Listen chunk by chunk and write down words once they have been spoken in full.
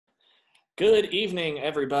Good evening,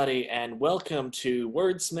 everybody, and welcome to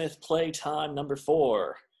Wordsmith Playtime number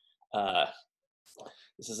 4. Uh,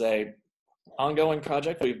 this is a ongoing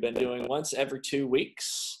project we've been doing once every 2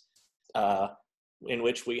 weeks, in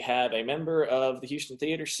which we have a member of the Houston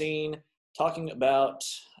theater scene talking about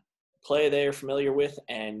play they're familiar with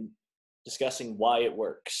and discussing why it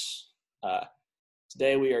works.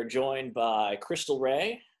 Today we are joined by Crystal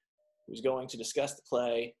Ray, who's going to discuss the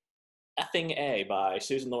play Effing A by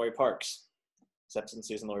Suzan-Lori Parks. Except in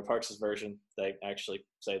Suzan-Lori Parks' version, they actually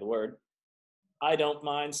say the word. I don't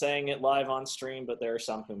mind saying it live on stream, but there are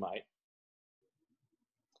some who might.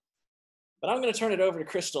 But I'm going to turn it over to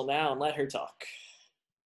Crystal now and let her talk.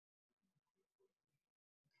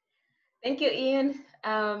 Thank you, Ian.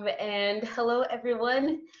 And hello,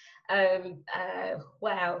 everyone.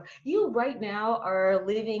 Wow, you right now are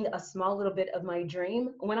living a small little bit of my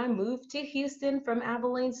dream. When I moved to Houston from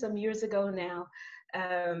Abilene some years ago now,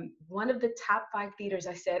 one of the top 5 theaters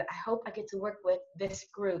I said, I hope I get to work with this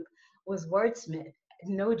group was Wordsmith.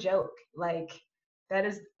 No joke. Like, that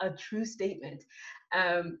is a true statement.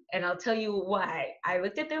 And I'll tell you why. I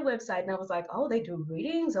looked at their website and I was like, oh, they do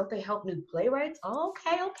readings. Oh, they help new playwrights. Oh,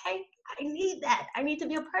 okay. I need that. I need to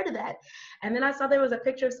be a part of that. And then I saw there was a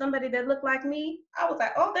picture of somebody that looked like me. I was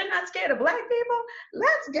like, oh, they're not scared of Black people.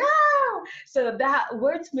 Let's go. So that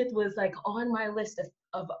Wordsmith was like on my list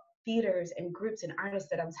of theaters and groups and artists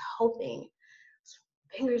that I was hoping,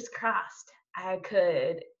 fingers crossed, I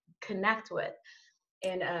could connect with.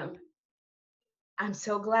 And I'm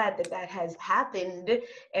so glad that has happened,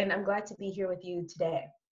 and I'm glad to be here with you today.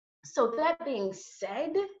 So that being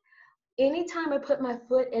said, anytime I put my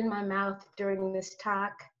foot in my mouth during this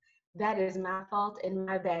talk, that is my fault and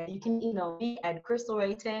my bad. You can email me at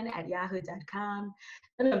crystalray10@yahoo.com.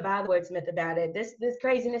 And by the Wordsmith about it. This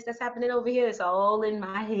craziness that's happening over here is all in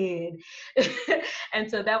my head. And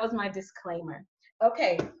so that was my disclaimer.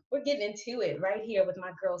 Okay, we're getting into it right here with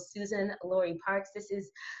my girl Suzan-Lori Parks. This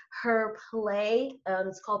is her play.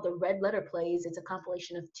 It's called The Red Letter Plays. It's a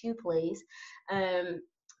compilation of 2 plays.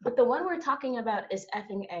 But the one we're talking about is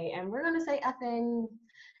Effing A. And we're going to say effing.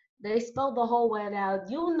 They spelled the whole word out.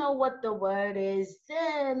 You'll know what the word is.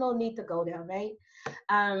 No need to go there, right?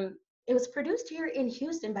 It was produced here in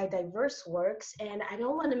Houston by Diverse Works, and I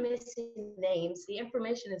don't want to miss names. The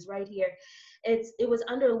information is right here. It was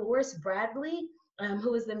under Loris Bradley,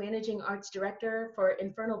 who is the managing arts director for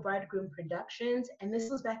Infernal Bridegroom Productions, and this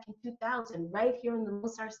was back in 2000, right here in the Lone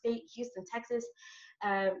Star State, Houston, Texas.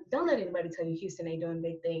 Don't let anybody tell you Houston ain't doing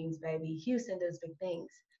big things, baby. Houston does big things.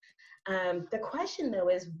 The question, though,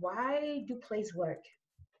 is why do plays work?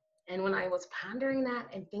 And when I was pondering that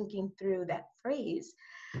and thinking through that phrase,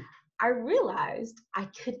 I realized I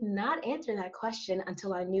could not answer that question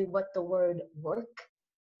until I knew what the word work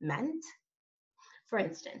meant. For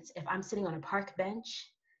instance, if I'm sitting on a park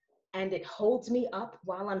bench and it holds me up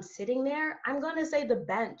while I'm sitting there, I'm going to say the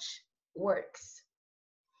bench works.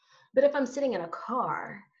 But if I'm sitting in a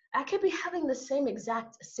car, I could be having the same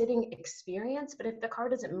exact sitting experience, but if the car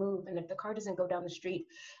doesn't move and if the car doesn't go down the street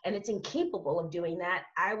and it's incapable of doing that,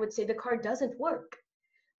 I would say the car doesn't work.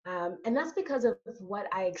 And that's because of what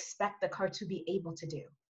I expect the car to be able to do.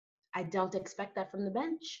 I don't expect that from the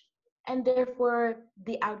bench, and therefore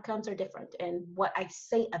the outcomes are different and what I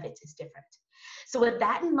say of it is different. So with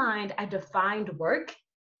that in mind, I defined work.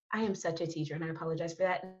 I am such a teacher and I apologize for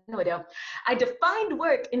that. No, I don't. I defined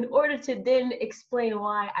work in order to then explain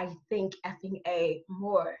why I think effing A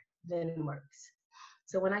more than works.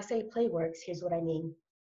 So when I say play works, here's what I mean.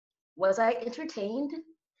 Was I entertained?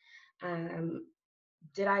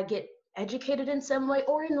 Did I get educated in some way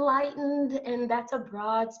or enlightened? And that's a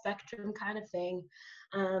broad spectrum kind of thing.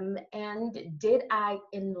 And did I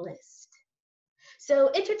enlist? So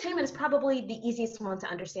entertainment is probably the easiest one to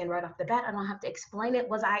understand right off the bat. I don't have to explain it.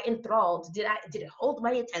 Was I enthralled? Did it hold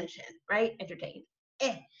my attention? Right? Entertained.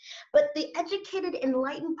 But the educated,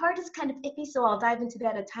 enlightened part is kind of iffy, so I'll dive into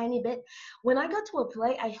that a tiny bit. When I go to a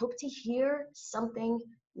play, I hope to hear something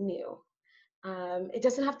new. It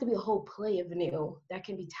doesn't have to be a whole play of new. That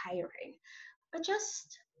can be tiring, but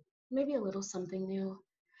just maybe a little something new.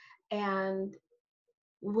 And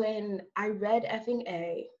when I read Effing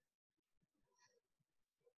A,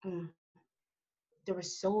 there were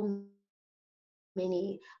so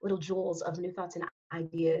many little jewels of new thoughts and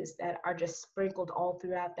ideas that are just sprinkled all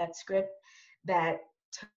throughout that script that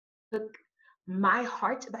took my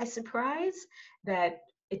heart by surprise, that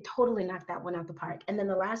it totally knocked that one out the park. And then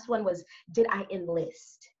the last one was, did I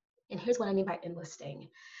enlist? And here's what I mean by enlisting.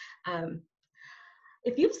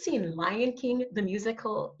 If you've seen Lion King, the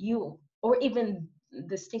musical, or even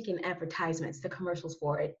the stinking advertisements, the commercials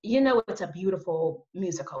for it, you know it's a beautiful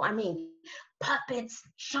musical. I mean, puppets,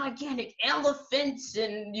 gigantic elephants,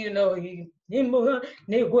 and I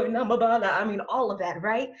mean, all of that,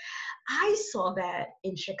 right? I saw that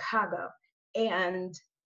in Chicago, and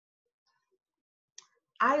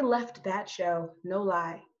I left that show, no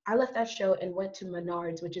lie. I left that show and went to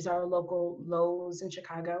Menards, which is our local Lowe's in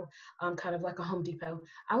Chicago, kind of like a Home Depot.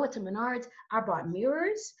 I went to Menards. I bought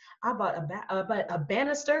mirrors. I bought a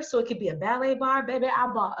banister so it could be a ballet bar, baby. I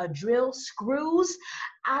bought a drill, screws.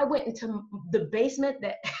 I went into the basement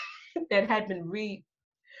that that had been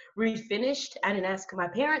refinished. I didn't ask my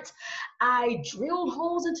parents. I drilled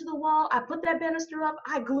holes into the wall. I put that banister up.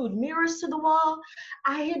 I glued mirrors to the wall.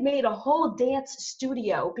 I had made a whole dance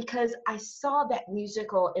studio because I saw that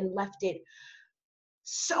musical and left it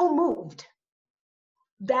so moved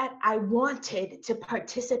that I wanted to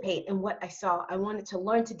participate in what I saw. I wanted to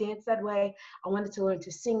learn to dance that way. I wanted to learn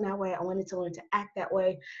to sing that way. I wanted to learn to act that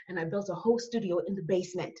way. And I built a whole studio in the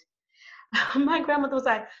basement. My grandmother was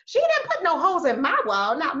like, she didn't put no holes in my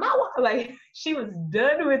wall, not my wall. Like, she was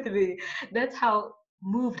done with me. That's how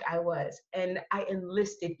moved I was. And I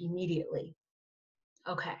enlisted immediately.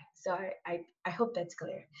 Okay, so I hope that's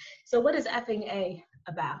clear. So what is effing A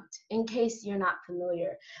about? In case you're not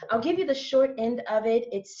familiar, I'll give you the short end of it.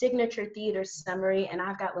 It's Signature Theater summary, and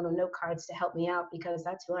I've got little note cards to help me out because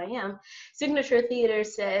that's who I am. Signature Theater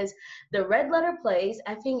says, the red letter plays,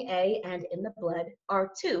 Effing A and In the Blood,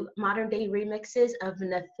 are two modern-day remixes of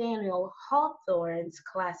Nathaniel Hawthorne's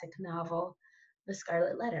classic novel, The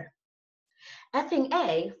Scarlet Letter. Effing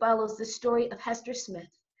A follows the story of Hester Smith,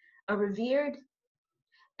 a revered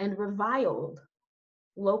and reviled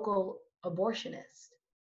local abortionist.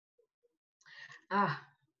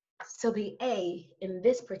 So the A in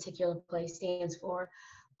this particular play stands for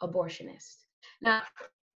abortionist. Now,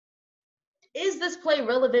 is this play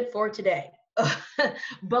relevant for today?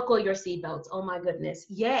 Buckle your seatbelts. Oh my goodness.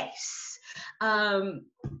 Yes. How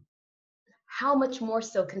much more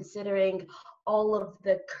so considering all of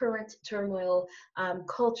the current turmoil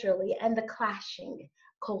culturally and the clashing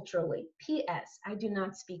culturally. P.S. I do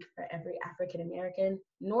not speak for every African American,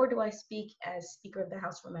 nor do I speak as Speaker of the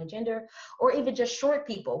House for my gender, or even just short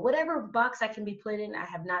people. Whatever box I can be put in, I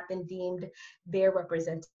have not been deemed their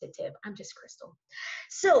representative. I'm just Crystal.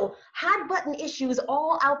 So, hot button issues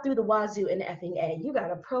all out through the wazoo in effing A. You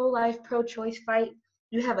got a pro-life, pro-choice fight.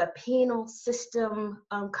 You have a penal system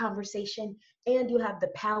conversation, and you have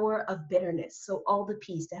the power of bitterness. So all the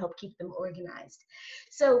P's to help keep them organized.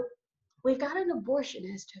 So we've got an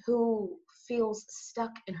abortionist who feels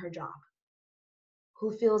stuck in her job,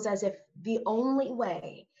 who feels as if the only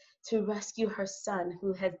way to rescue her son,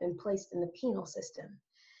 who has been placed in the penal system,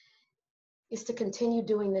 is to continue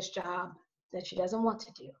doing this job that she doesn't want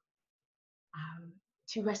to do,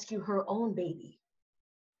 to rescue her own baby.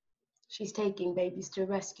 She's taking babies to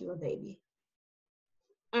rescue a baby.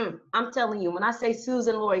 I'm telling you, when I say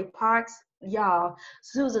Suzan-Lori Parks, y'all,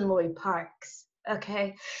 Suzan-Lori Parks.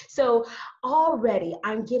 Okay, so already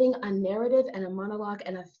I'm getting a narrative and a monologue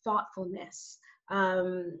and a thoughtfulness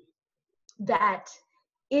that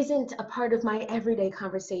isn't a part of my everyday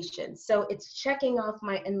conversation. So it's checking off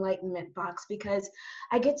my enlightenment box because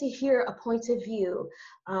I get to hear a point of view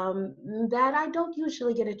that I don't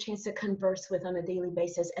usually get a chance to converse with on a daily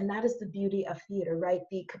basis. And that is the beauty of theater, right?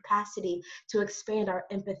 The capacity to expand our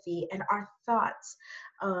empathy and our thoughts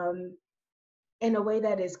in a way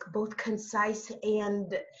that is both concise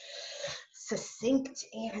and succinct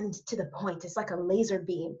and to the point. It's like a laser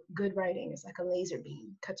beam. Good writing is like a laser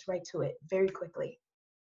beam, cuts right to it very quickly.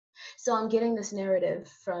 So I'm getting this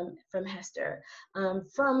narrative from Hester,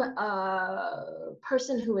 from a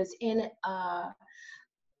person who is in a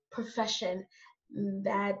profession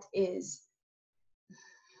that is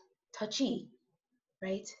touchy,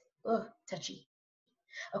 right? Oh, touchy.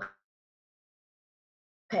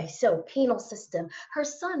 Okay, so penal system. Her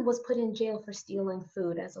son was put in jail for stealing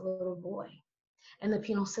food as a little boy, and the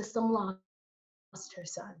penal system lost her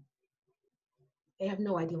son. They have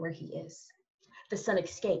no idea where he is. The son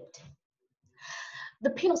escaped. The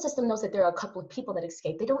penal system knows that there are a couple of people that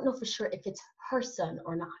escaped. They don't know for sure if it's her son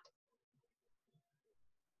or not.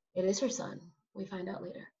 It is her son. We find out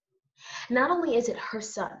later. Not only is it her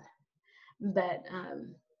son, but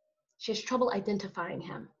she has trouble identifying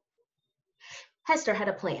him. Hester had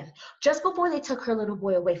a plan. Just before they took her little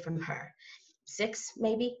boy away from her, 6,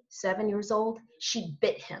 maybe 7 years old, she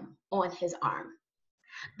bit him on his arm.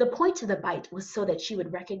 The point of the bite was so that she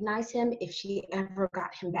would recognize him if she ever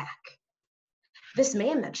got him back. This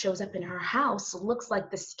man that shows up in her house looks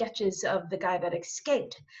like the sketches of the guy that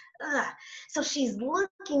escaped. Ugh. So she's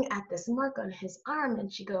looking at this mark on his arm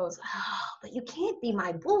and she goes, oh, but you can't be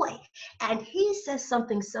my boy. And he says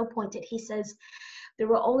something so pointed. He says, there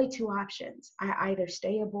were only two options. I either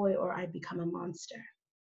stay a boy or I become a monster.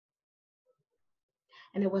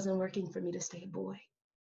 And it wasn't working for me to stay a boy.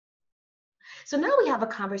 So now we have a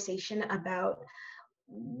conversation about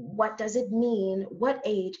what does it mean?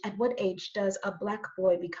 At what age does a Black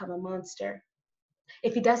boy become a monster?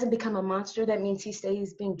 If he doesn't become a monster, that means he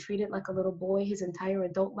stays being treated like a little boy his entire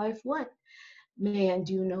adult life. What man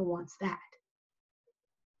do you know wants that?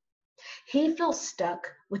 He feels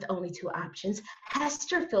stuck with only two options.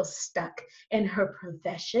 Hester feels stuck in her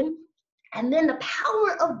profession. And then the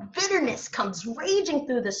power of bitterness comes raging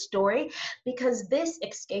through the story because this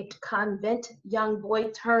escaped convent young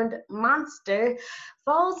boy turned monster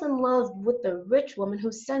falls in love with the rich woman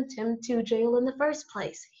who sent him to jail in the first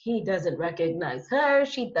place. He doesn't recognize her.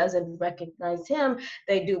 She doesn't recognize him.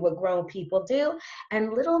 They do what grown people do.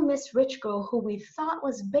 And little Miss Rich Girl, who we thought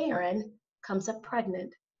was barren, comes up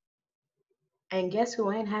pregnant. And guess who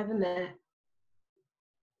ain't having that?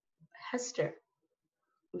 Hester,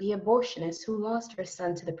 the abortionist who lost her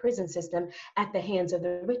son to the prison system at the hands of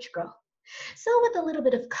the rich girl. So with a little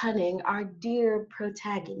bit of cunning, our dear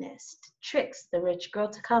protagonist tricks the rich girl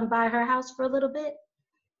to come by her house for a little bit,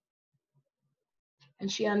 and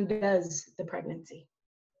she undoes the pregnancy.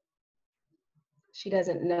 She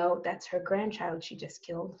doesn't know that's her grandchild she just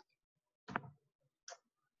killed.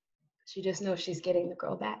 She just knows she's getting the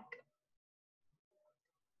girl back.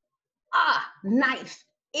 Knife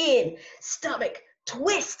in stomach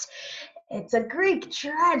twist. It's a Greek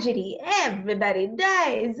tragedy. Everybody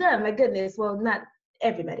dies. Oh my goodness. Well, not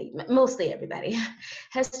everybody, mostly everybody.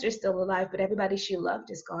 Hester's still alive, but everybody she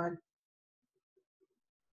loved is gone.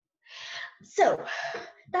 So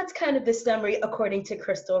that's kind of the summary according to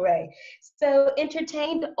Crystal Ray. So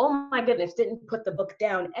entertained, oh my goodness, didn't put the book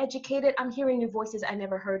down. Educated, I'm hearing new voices I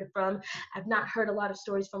never heard from. I've not heard a lot of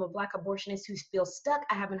stories from a Black abortionist who feels stuck.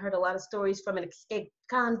 I haven't heard a lot of stories from an escaped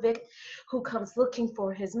convict who comes looking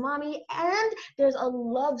for his mommy. And there's a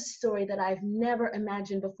love story that I've never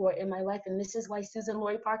imagined before in my life. And this is why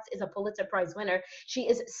Suzan-Lori Parks is a Pulitzer Prize winner. She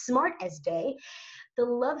is smart as day. The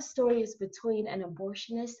love story is between an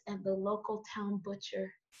abortionist and the local town butcher.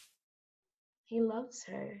 He loves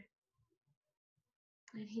her,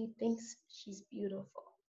 and he thinks she's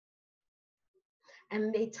beautiful.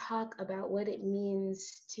 And they talk about what it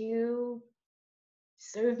means to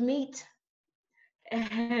serve meat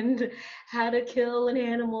and how to kill an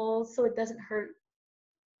animal so it doesn't hurt.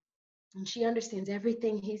 And she understands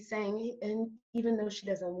everything he's saying, and even though she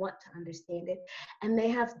doesn't want to understand it. And they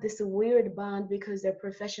have this weird bond because their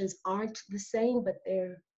professions aren't the same, but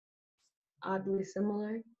they're oddly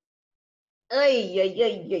similar. Ay, ay,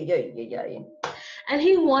 ay, ay, ay, ay, ay. And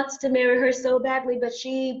he wants to marry her so badly, but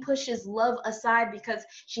she pushes love aside because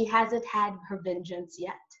she hasn't had her vengeance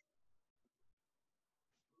yet.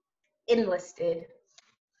 Enlisted.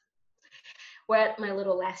 We're at my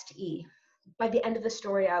little last E. By the end of the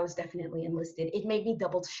story, I was definitely enlisted. It made me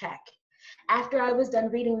double check. After I was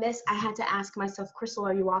done reading this, I had to ask myself, Crystal,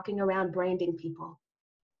 are you walking around branding people?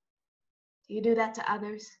 Do you do that to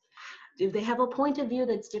others? Do they have a point of view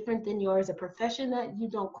that's different than yours, a profession that you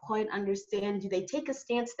don't quite understand? Do they take a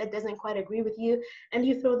stance that doesn't quite agree with you and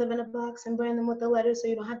you throw them in a box and brand them with the letters so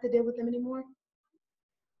you don't have to deal with them anymore?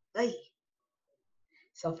 Ay.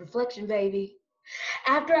 Self-reflection, baby.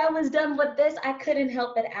 After I was done with this, I couldn't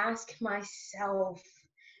help but ask myself,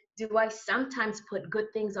 do I sometimes put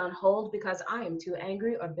good things on hold because I am too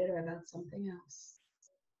angry or bitter about something else?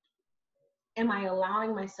 Am I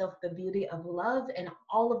allowing myself the beauty of love and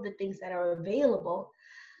all of the things that are available?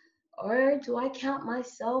 Or do I count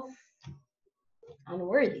myself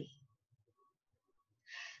unworthy?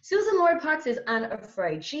 Suzan-Lori Parks is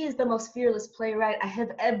unafraid. She is the most fearless playwright I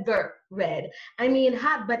have ever read. I mean,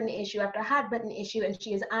 hot button issue after hot button issue, and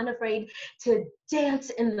she is unafraid to dance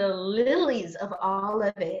in the lilies of all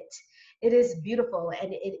of it. It is beautiful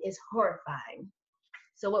and it is horrifying.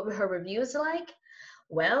 So what were her reviews like?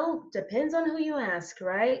 Well, depends on who you ask,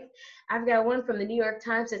 right? I've got one from the New York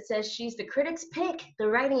Times that says she's the critic's pick. The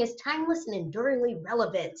writing is timeless and enduringly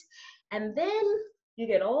relevant. And then you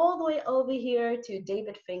get all the way over here to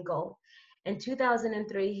David Finkel. In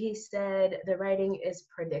 2003, he said the writing is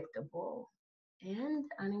predictable and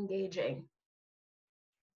unengaging.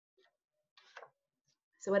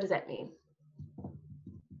 So what does that mean?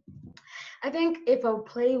 I think if a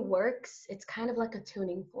play works, it's kind of like a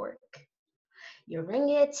tuning fork. You ring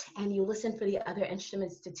it and you listen for the other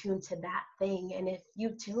instruments to tune to that thing. And if you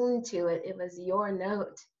tune to it, it was your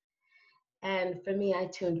note. And for me, I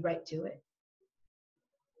tuned right to it.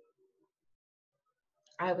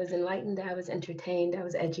 I was enlightened, I was entertained, I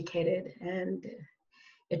was educated, and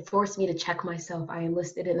it forced me to check myself. I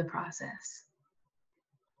enlisted in the process.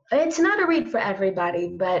 It's not a read for everybody,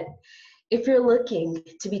 but if you're looking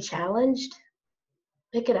to be challenged,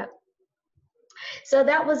 pick it up. So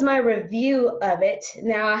that was my review of it.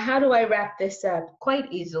 Now, how do I wrap this up?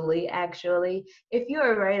 Quite easily, actually. If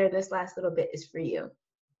you're a writer, this last little bit is for you.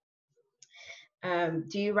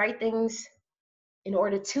 Do you write things in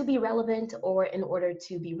order to be relevant or in order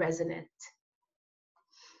to be resonant?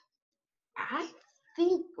 I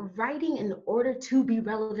think writing in order to be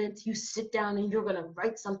relevant, you sit down and you're going to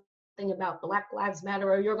write something about Black Lives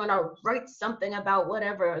Matter, or you're going to write something about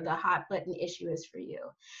whatever the hot button issue is for you.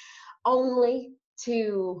 Only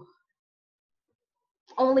for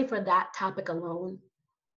that topic alone,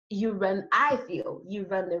 I feel you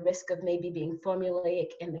run the risk of maybe being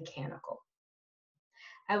formulaic and mechanical.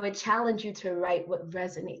 I would challenge you to write what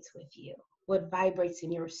resonates with you, what vibrates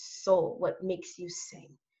in your soul, what makes you sing.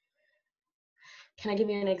 Can I give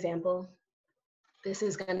you an example? This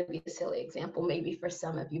is going to be a silly example maybe for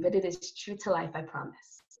some of you, but it is true to life, I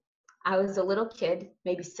promise. I was a little kid,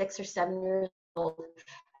 maybe 6 or 7 years old,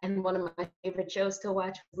 and one of my favorite shows to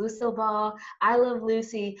watch was Lucille Ball, I Love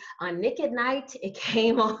Lucy. On Nick at Night, it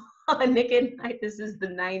came on Nick at Night. This is the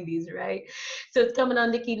 90s, right? So it's coming on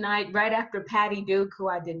Nick at Night right after Patty Duke, who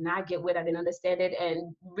I did not get with, I didn't understand it,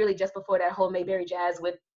 and really just before that whole Mayberry Jazz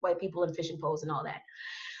with white people and fishing poles and all that.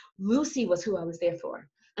 Lucy was who I was there for.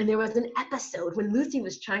 And there was an episode when Lucy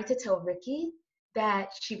was trying to tell Ricky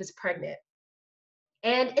that she was pregnant.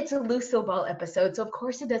 And it's a Lucille Ball episode, so of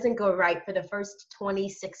course it doesn't go right for the first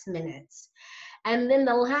 26 minutes. And then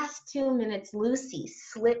the last 2 minutes, Lucy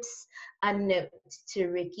slips a note to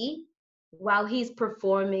Ricky while he's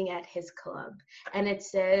performing at his club. And it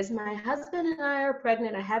says, "My husband and I are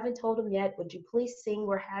pregnant. I haven't told him yet. Would you please sing,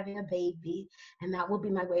 we're having a baby? And that will be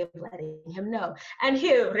my way of letting him know." And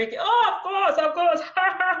here, Ricky, "Oh, of course."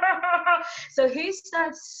 So he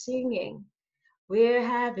starts singing, "We're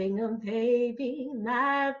having a baby,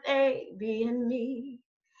 my baby and me."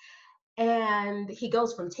 And he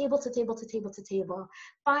goes from table to table to table to table,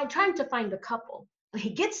 trying to find a couple.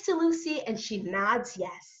 He gets to Lucy and she nods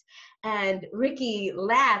yes. And Ricky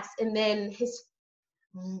laughs, and then his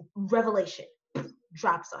revelation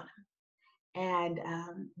drops on him.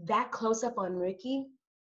 And that close up on Ricky,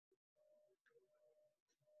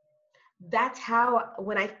 that's how,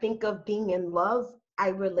 when I think of being in love, I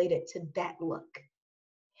relate it to that look.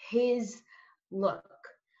 His look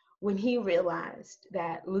when he realized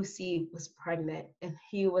that Lucy was pregnant and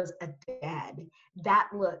he was a dad, that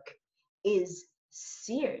look is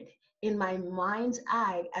seared in my mind's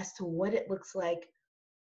eye as to what it looks like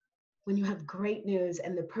when you have great news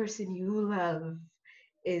and the person you love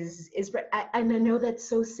is I know that's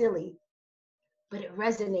so silly, but it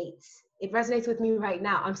resonates. It resonates with me right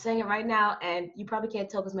now. I'm saying it right now, and you probably can't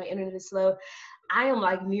tell because my internet is slow. I am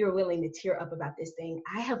like near willing to tear up about this thing.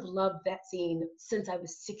 I have loved that scene since I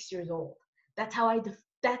was 6 years old. That's how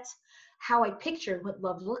I pictured what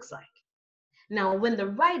love looks like. Now, when the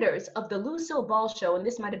writers of the Lucille Ball show, and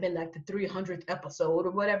this might have been like the 300th episode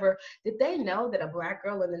or whatever, did they know that a Black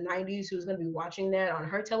girl in the 90s who's going to be watching that on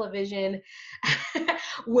her television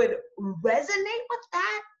would resonate with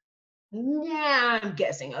that? Yeah, I'm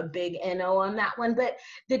guessing a big NO on that one. But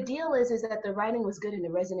the deal is that the writing was good and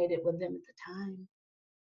it resonated with them at the time.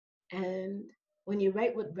 And when you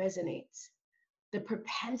write what resonates, the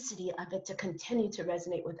propensity of it to continue to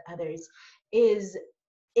resonate with others is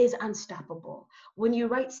unstoppable. When you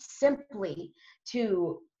write simply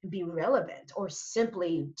to be relevant or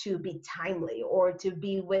simply to be timely or to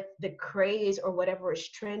be with the craze or whatever is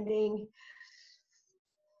trending,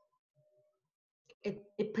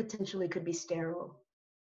 it potentially could be sterile.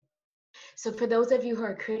 So for those of you who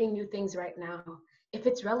are creating new things right now, if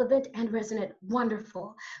it's relevant and resonant,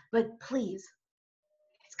 wonderful. But please,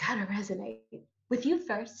 it's gotta resonate with you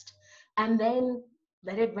first, and then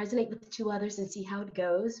let it resonate with 2 others and see how it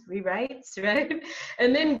goes, rewrites, right?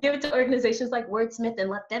 And then give it to organizations like Wordsmith and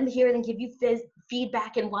let them hear it and give you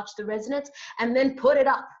feedback and watch the resonance, and then put it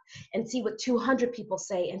up and see what 200 people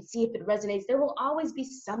say and see if it resonates. There will always be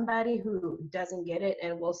somebody who doesn't get it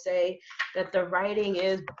and will say that the writing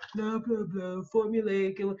is blah, blah, blah,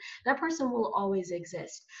 formulaic. That person will always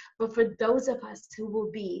exist. But for those of us who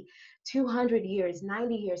will be 200 years,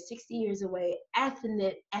 90 years, 60 years away,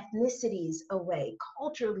 ethnicities away,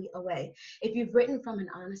 culturally away, if you've written from an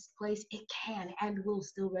honest place, it can and will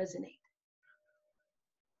still resonate.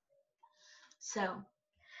 So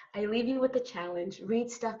I leave you with the challenge. Read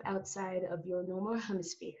stuff outside of your normal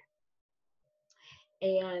hemisphere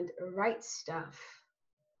and write stuff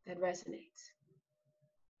that resonates.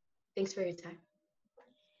 Thanks for your time.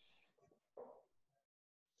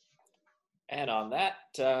 And on that,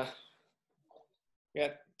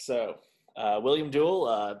 William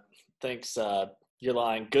Duell thinks your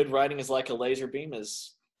line, "Good writing is like a laser beam,"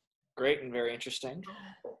 is great and very interesting.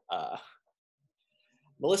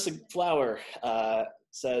 Melissa Flower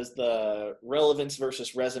says the relevance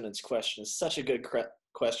versus resonance question is such a good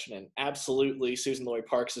question, and absolutely Suzan-Lori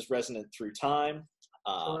Parks is resonant through time.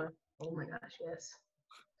 Sure. Oh my gosh, yes.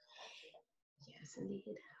 Yes,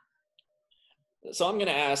 indeed. So I'm going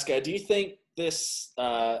to ask, do you think this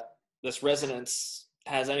this resonance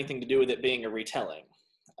has anything to do with it being a retelling?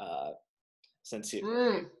 Since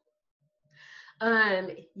you...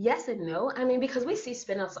 Yes and no. I mean, because we see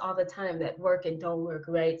spin-offs all the time that work and don't work,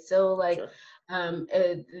 right? So like, Sure.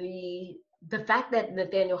 The fact that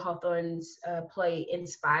Nathaniel Hawthorne's play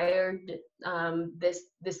inspired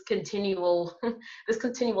this continual this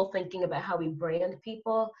continual thinking about how we brand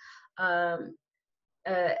people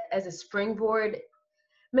as a springboard,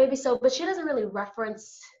 maybe so. But she doesn't really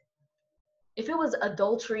reference, if it was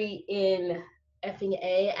adultery in effing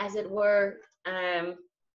A, as it were,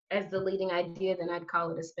 as the leading idea, then I'd call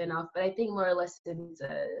it a spinoff. But I think more or less to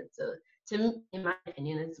me, in my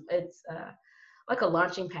opinion, it's like a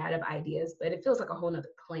launching pad of ideas, but it feels like a whole nother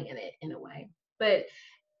planet in a way. But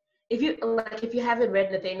if you haven't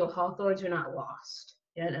read Nathaniel Hawthorne's, you're not lost.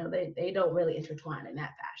 You know, they don't really intertwine in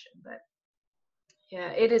that fashion. But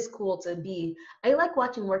yeah, it is cool to be. I like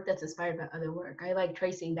watching work that's inspired by other work. I like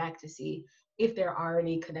tracing back to see if there are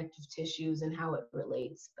any connective tissues and how it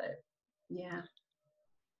relates. But yeah.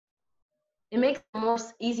 It makes it more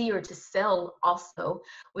easier to sell also,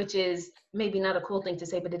 which is maybe not a cool thing to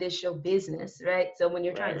say, but it is show business, right? So when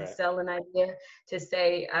you're trying to sell an idea, to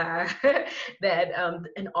say that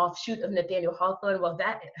an offshoot of Nathaniel Hawthorne, well,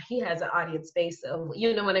 that he has an audience space, so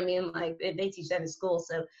you know what I mean? Like they teach that in school,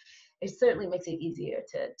 so it certainly makes it easier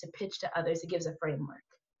to pitch to others. It gives a framework.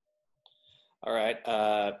 All right.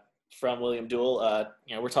 From William Duell,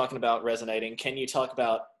 we're talking about resonating. Can you talk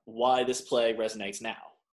about why this play resonates now?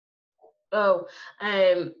 Oh,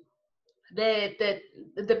 the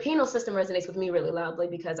penal system resonates with me really loudly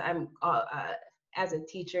because I'm as a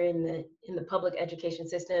teacher in the public education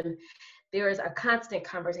system, there is a constant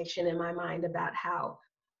conversation in my mind about how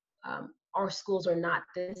our schools are not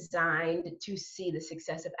designed to see the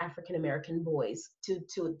success of African American boys to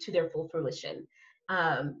their full fruition.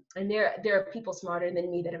 And there are people smarter than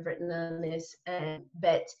me that have written on this,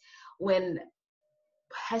 but when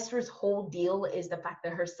Hester's whole deal is the fact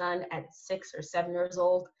that her son at 6 or 7 years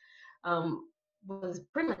old was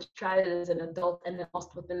pretty much tried as an adult and then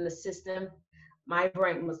lost within the system. My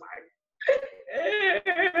brain was like,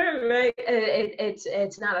 right?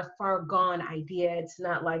 It's not a far gone idea. It's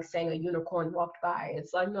not like saying a unicorn walked by.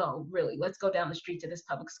 It's like, no, really, let's go down the street to this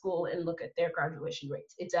public school and look at their graduation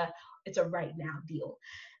rates. It's a right now deal.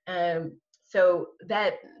 So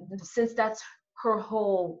that, since that's her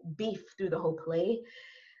whole beef through the whole play,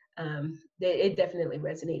 it definitely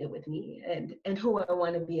resonated with me and who I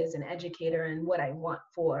want to be as an educator and what I want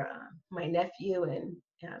for my nephew and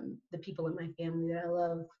the people in my family that I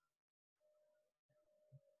love.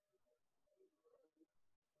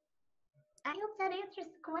 I hope that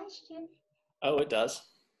answers the question. Oh, it does.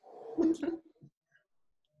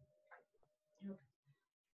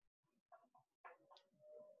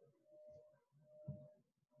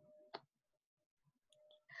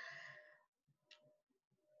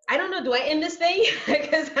 I don't know. Do I end this thing?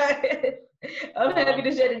 Because I'm happy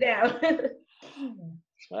to shut it down.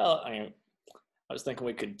 Well, I was thinking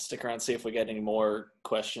we could stick around and see if we get any more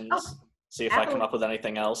questions. Oh, see if I come up with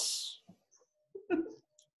anything else.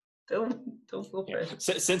 Don't feel pressure.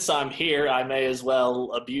 Since I'm here, I may as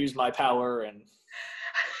well abuse my power and.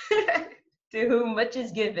 To whom much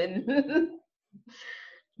is given.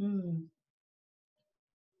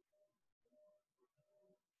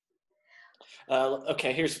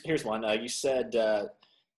 Okay, here's one. You said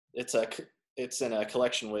it's in a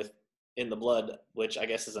collection with In the Blood, which I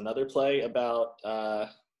guess is another play about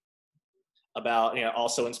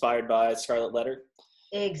also inspired by Scarlet Letter.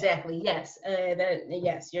 Exactly. Yes.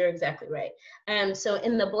 Yes, you're exactly right. So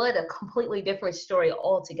In the Blood, a completely different story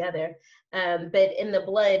altogether. But In the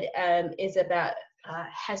Blood is about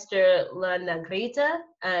Hester La Negrita,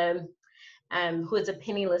 who is a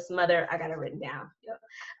penniless mother. I got it written down.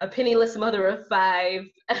 A penniless mother of 5.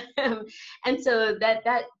 And so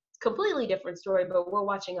that completely different story, but we're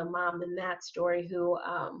watching a mom in that story who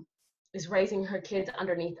is raising her kids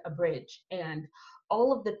underneath a bridge, and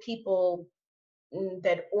all of the people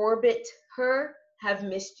that orbit her have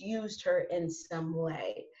misused her in some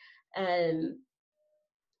way. And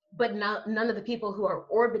but none of the people who are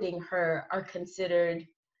orbiting her are considered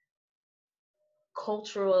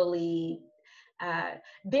culturally, uh,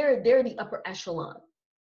 they're the upper echelon,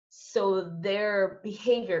 so their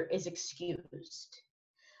behavior is excused.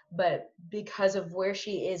 But because of where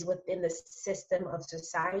she is within the system of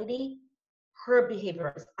society, her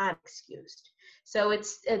behavior is unexcused. So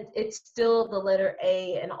it's still the letter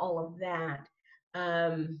A and all of that.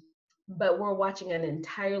 But we're watching an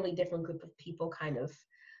entirely different group of people kind of,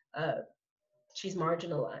 uh, she's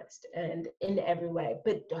marginalized and in every way,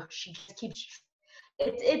 but she just keeps,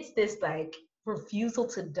 it's this like refusal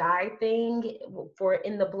to die thing for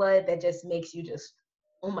In the Blood that just makes you just,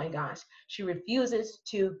 oh my gosh, she refuses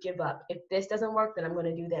to give up. If this doesn't work, then I'm going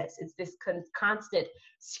to do this. It's this constant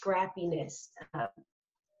scrappiness,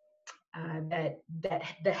 that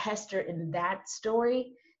the Hester in that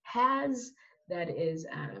story has, that is,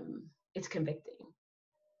 it's convicting.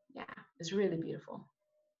 Yeah, it's really beautiful.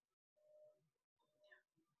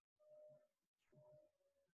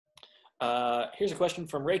 Here's a question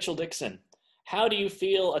from Rachel Dixon. How do you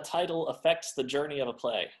feel a title affects the journey of a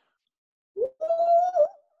play?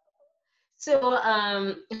 So,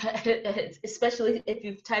 especially if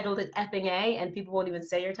you've titled it effing A and people won't even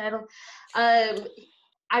say your title.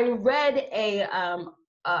 I read a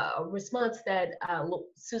response that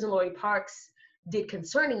Suzan-Lori Parks did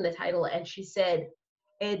concerning the title, and she said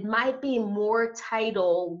it might be more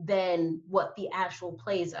title than what the actual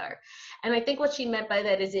plays are. And I think what she meant by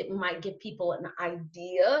that is it might give people an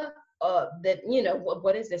idea that,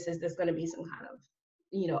 what is this? Is this going to be some kind of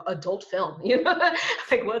adult film,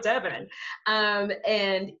 like what's happening? And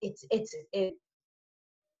it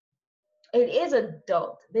is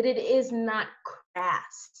adult, but it is not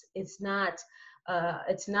crass. It's not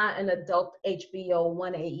an adult HBO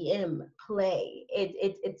 1 a.m. play.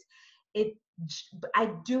 It I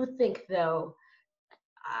do think though,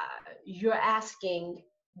 you're asking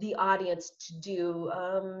the audience to do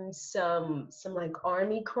some like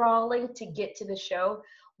army crawling to get to the show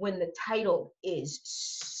when the title is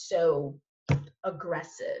so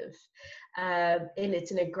aggressive, and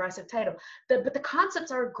it's an aggressive title. But the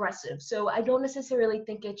concepts are aggressive, so I don't necessarily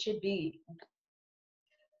think it shouldn't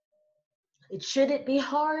be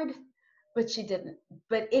hard, but she didn't.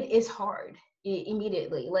 But it is hard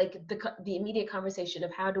immediately, like the immediate conversation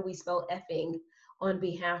of how do we spell effing on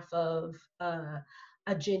behalf of a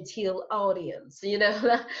genteel audience,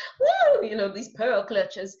 woo, these pearl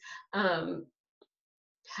clutches.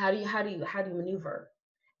 How do you maneuver?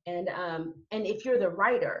 And if you're the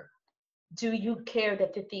writer, do you care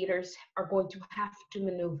that the theaters are going to have to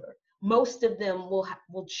maneuver? Most of them will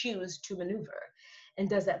choose to maneuver. And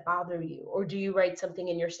does that bother you? Or do you write something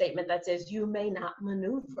in your statement that says you may not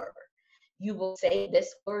maneuver? You will say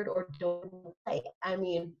this word or don't play. I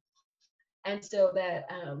mean, and so that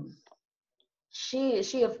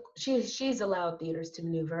she's allowed theaters to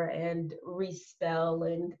maneuver and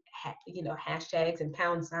respell and hashtags and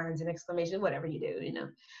pound signs and exclamation, whatever you do,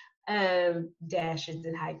 dashes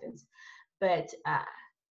and hyphens. But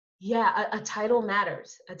yeah, a title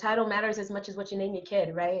matters. A title matters as much as what you name your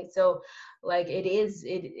kid, right? So like a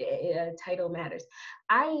title matters.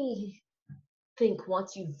 I think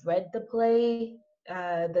once you've read the play,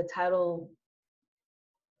 the title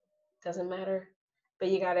doesn't matter. But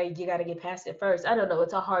you gotta get past it first. I don't know.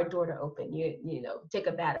 It's a hard door to open. Take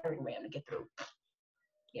a battering ram to get through.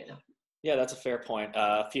 Yeah, that's a fair point.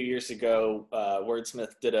 A few years ago,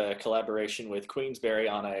 Wordsmith did a collaboration with Queensberry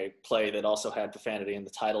on a play that also had profanity in the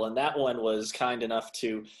title, and that one was kind enough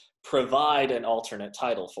to provide an alternate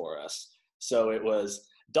title for us. So it was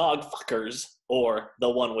Dog Fuckers, or The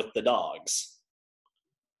One with the Dogs.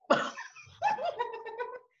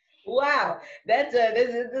 Wow, that's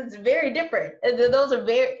very different. Those are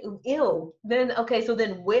very ill. Then okay, so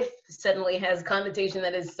then whiff suddenly has connotation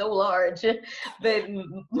that is so large. But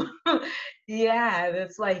yeah,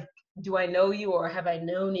 that's like, do I know you or have I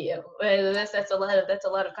known you? That's a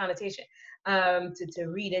lot of connotation to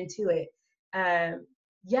read into it.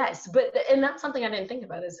 Yes, and that's something I didn't think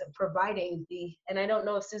about, is providing and I don't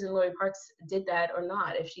know if Suzan-Lori Parks did that or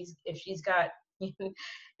not. If she's got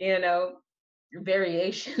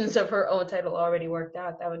variations of her own title already worked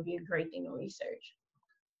out, that would be a great thing to research.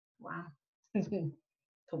 Wow. The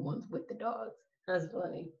ones with the dogs. That's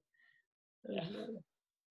funny. Yeah.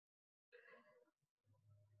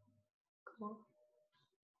 Cool.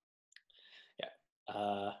 Yeah.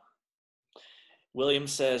 William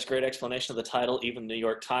says, great explanation of the title. Even the New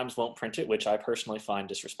York Times won't print it, which I personally find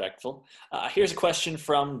disrespectful. Here's a question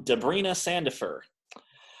from Debrina Sandifer.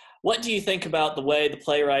 What do you think about the way the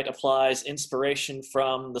playwright applies inspiration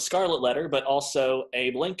from The Scarlet Letter, but also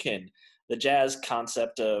Abe Lincoln, the jazz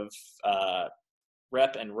concept of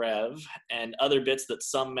rep and rev, and other bits that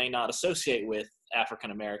some may not associate with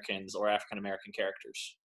African Americans or African American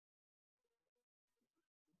characters?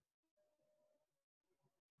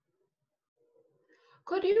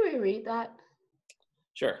 Could you reread that?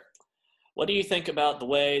 Sure. What do you think about the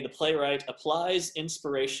way the playwright applies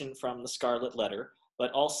inspiration from The Scarlet Letter,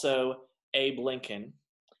 but also Abe Lincoln,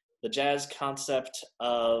 the jazz concept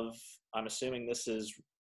of, I'm assuming this is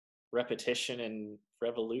repetition and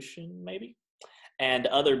revolution, maybe? And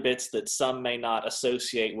other bits that some may not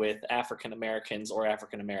associate with African Americans or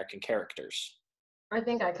African American characters? I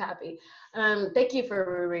think I copy. Thank you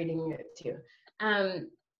for rereading it too.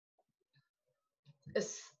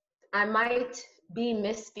 I might be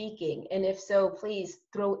misspeaking, and if so, please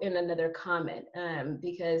throw in another comment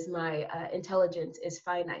because my intelligence is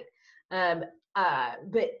finite. But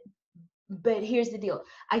here's the deal.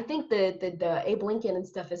 I think the Abe Lincoln and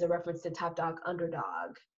stuff is a reference to Top Dog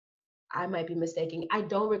Underdog. I might be mistaken. I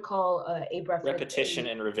don't recall Abe reference. Repetition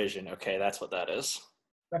and revision. Okay, that's what that is.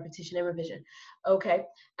 Repetition and revision. Okay.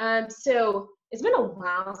 So it's been a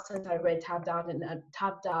while since I read Top Dog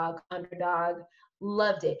Underdog.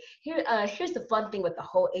 Loved it. Here's the fun thing with the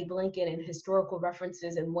whole Abe Lincoln and historical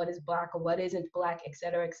references and what is Black or what isn't Black, et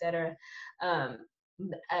cetera, et cetera. And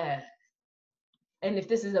if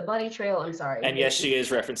this is a bunny trail, I'm sorry. And yes, she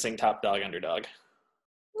is referencing Top Dog Underdog.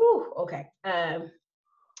 Ooh, okay.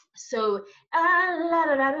 So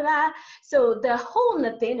so the whole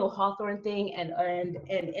Nathaniel Hawthorne thing and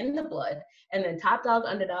In the Blood, and then Top Dog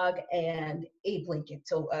Underdog and Abe Lincoln.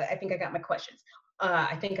 So I think I got my questions.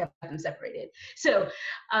 I think I've got them separated. So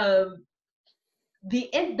the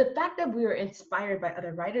fact that we were inspired by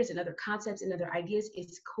other writers and other concepts and other ideas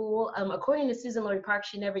is cool. According to Suzan-Lori Parks,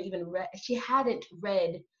 she hadn't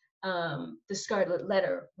read The Scarlet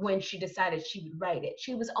Letter when she decided she would write it.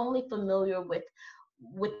 She was only familiar with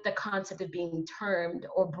the concept of being termed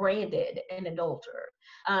or branded an adulterer.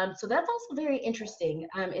 So that's also very interesting.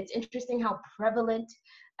 It's interesting how prevalent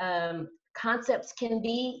concepts can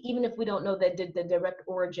be, even if we don't know the direct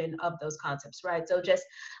origin of those concepts, right? So just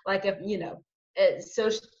like if, so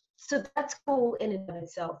that's cool in and of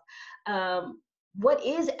itself. What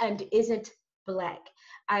is and isn't Black?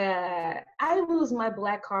 I lose my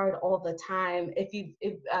Black card all the time. If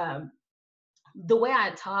the way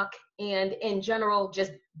I talk and in general,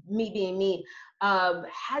 just me being me,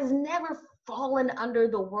 has never fallen under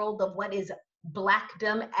the world of what is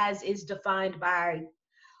Blackdom as is defined by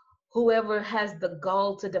whoever has the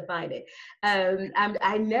gall to define it.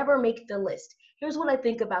 I never make the list. Here's what I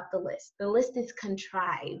think about the list. The list is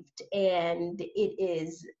contrived and it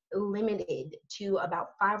is limited to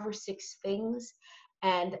about 5 or 6 things,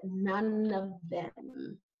 and none of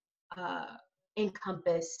them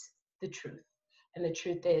encompass the truth. And the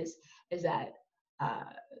truth is that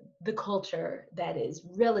the culture that is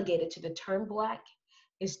relegated to the term Black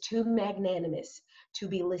is too magnanimous to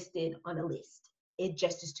be listed on a list. It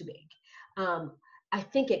just is too big. I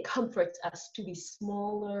think it comforts us to be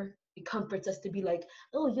smaller. It comforts us to be like,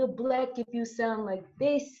 oh, you're Black if you sound like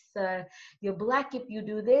this. You're Black if you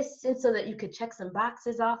do this. And so that you could check some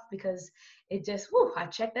boxes off, because it just, I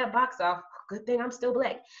checked that box off. Good thing I'm still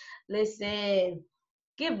Black. Listen,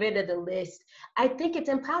 get rid of the list. I think it's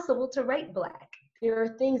impossible to rate Black. There are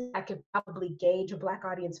things I could probably gauge a Black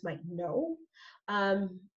audience might know.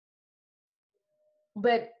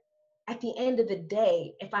 But at the end of the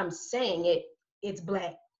day, if I'm saying it, it's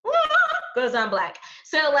Black. Because I'm Black.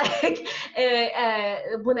 So like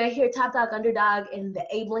when I hear Top Dog Underdog and the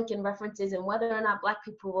Abe Lincoln references and whether or not Black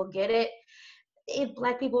people will get it, if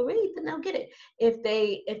Black people read, then they'll get it. If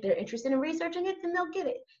they're interested in researching it, then they'll get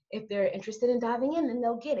it. If they're interested in diving in, then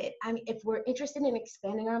they'll get it. I mean, if we're interested in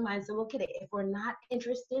expanding our minds, then we'll get it. If we're not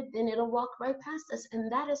interested, then it'll walk right past us,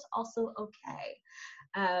 and that is also okay.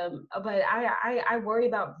 But I worry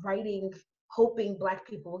about writing, hoping Black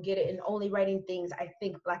people will get it, and only writing things I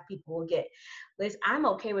think Black people will get. Liz, I'm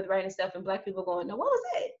okay with writing stuff and Black people going, no, what was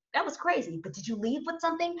it? That was crazy. But did you leave with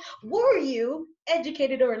something? Were you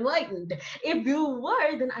educated or enlightened? If you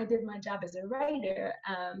were, then I did my job as a writer.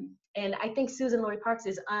 And I think Suzan-Lori Parks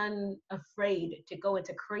is unafraid to go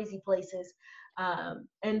into crazy places.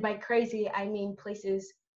 And by crazy, I mean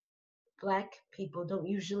places Black people don't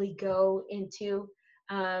usually go into.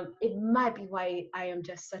 It might be why I am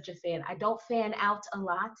just such a fan. I don't fan out a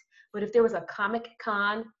lot, but if there was a Comic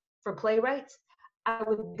Con for playwrights, I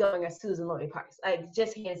would be going as Suzan-Lori Parks. I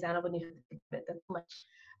just hands down, I wouldn't even think of it that much.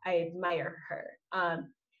 I admire her.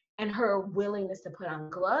 And her willingness to put on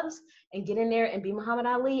gloves and get in there and be Muhammad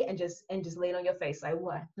Ali and just lay it on your face like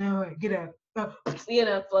what? No, get out.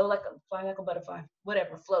 Fly like a butterfly,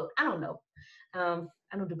 whatever, float. I don't know.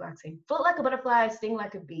 I don't do boxing. Float like a butterfly, sting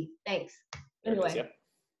like a bee. Thanks. Anyway,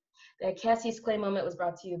 that Cassie's clay moment was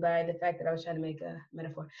brought to you by the fact that I was trying to make a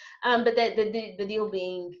metaphor. But the deal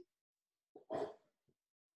being,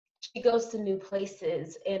 she goes to new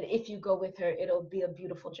places, and if you go with her, it'll be a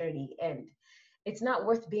beautiful journey. And it's not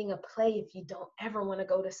worth being a play if you don't ever want to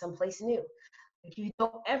go to someplace new. If you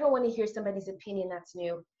don't ever want to hear somebody's opinion that's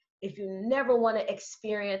new, if you never want to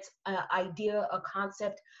experience an idea, a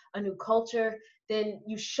concept, a new culture, then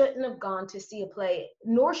you shouldn't have gone to see a play,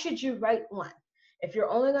 nor should you write one. If you're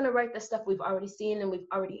only going to write the stuff we've already seen and we've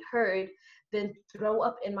already heard, then throw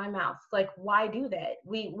up in my mouth. Like, why do that?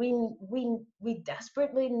 We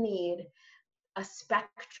desperately need a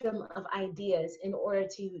spectrum of ideas in order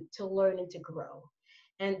to learn and to grow.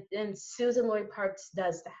 And Suzan-Lori Parks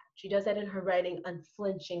does that. She does that in her writing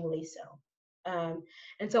unflinchingly so.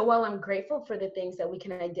 And so while I'm grateful for the things that we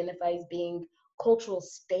can identify as being cultural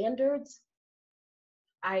standards,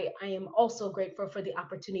 I am also grateful for the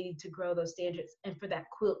opportunity to grow those standards and for that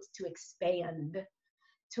quilt to expand.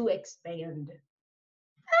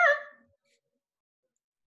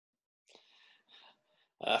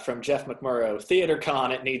 From Jeff McMurrow,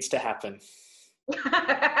 TheaterCon, it needs to happen.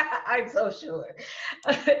 I'm so sure.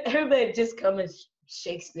 Everybody just come as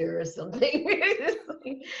Shakespeare or something. It's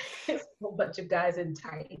a whole bunch of guys in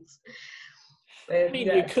tights. But, I mean,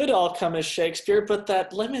 you could all come as Shakespeare, but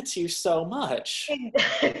that limits you so much.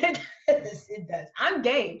 It does. I'm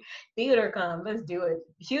game. TheaterCon, let's do it.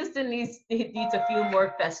 Houston needs a few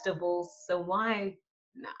more festivals, so why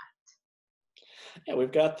not? Yeah,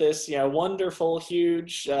 we've got this, wonderful,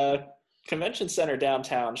 huge convention center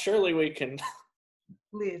downtown. Surely we can.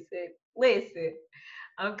 Listen.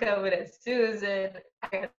 I'm coming as Susan. I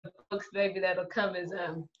got folks maybe that'll come as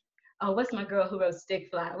what's my girl who wrote Stick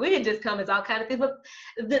Fly? We could just come as all kind of things. But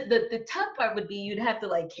the tough part would be you'd have to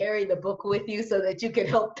like carry the book with you so that you could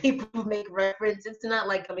help people make reference. It's not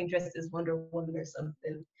like coming dressed as Wonder Woman or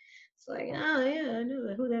something. It's like, oh yeah, I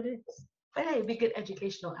know who that is. But hey, it'd be a good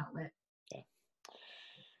educational outlet.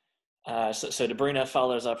 So Debrina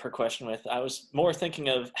follows up her question with, I was more thinking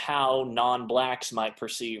of how non-blacks might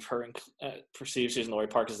perceive Suzan-Lori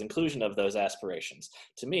Parks' inclusion of those aspirations.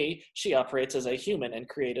 To me, she operates as a human and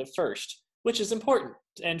creative first, which is important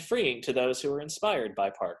and freeing to those who are inspired by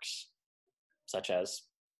Parks, such as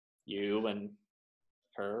you and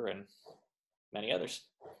her and many others.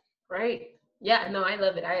 Right. Yeah, no, I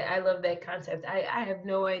love it. I love that concept. I have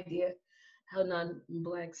no idea how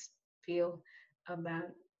non-blacks feel about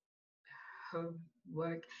her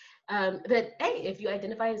work. But hey, if you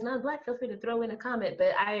identify as non-black, feel free to throw in a comment.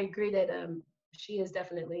 But I agree that she is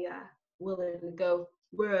definitely willing to go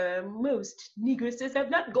where most negresses have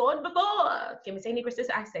not gone before. Can we say negresses?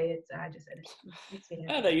 I say it. So I just said it.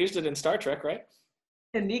 Yeah, they used it in Star Trek, right?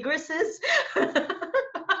 And negresses?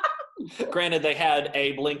 Granted, they had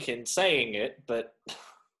Abe Lincoln saying it, but...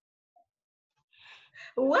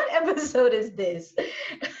 What episode is this?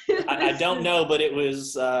 I don't know, but it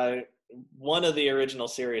was one of the original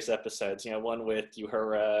series episodes, one with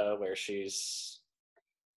Uhura, where she's...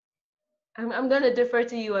 I'm going to defer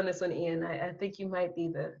to you on this one, Ian. I think you might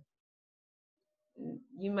be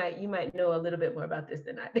you might know a little bit more about this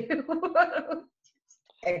than I do.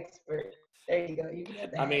 Expert. There you go. You can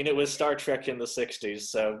have that. I mean, it was Star Trek in the 60s,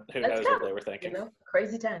 so who knows what they were thinking.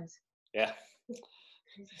 Crazy times. Yeah.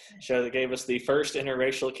 Show that gave us the first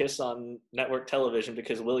interracial kiss on network television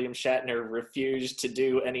because William Shatner refused to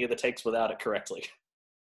do any of the takes without it correctly.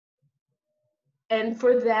 And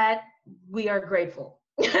for that, we are grateful.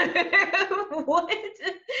 What?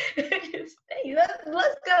 Hey,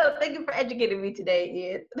 let's go. Thank you for educating me today,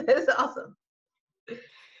 Ian. That's awesome.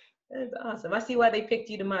 That's awesome. I see why they picked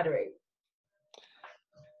you to moderate.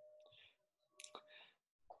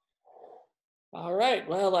 All right.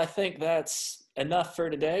 Well, I think that's enough for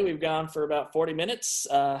today. We've gone for about 40 minutes.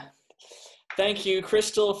 Thank you,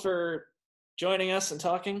 Crystal, for joining us and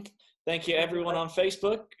talking. Thank you, everyone on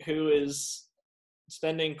Facebook who is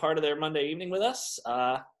spending part of their Monday evening with us.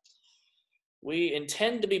 We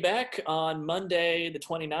intend to be back on Monday the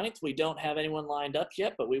 29th. We don't have anyone lined up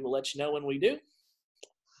yet, but we will let you know when we do.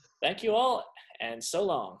 Thank you all, and so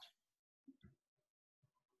long.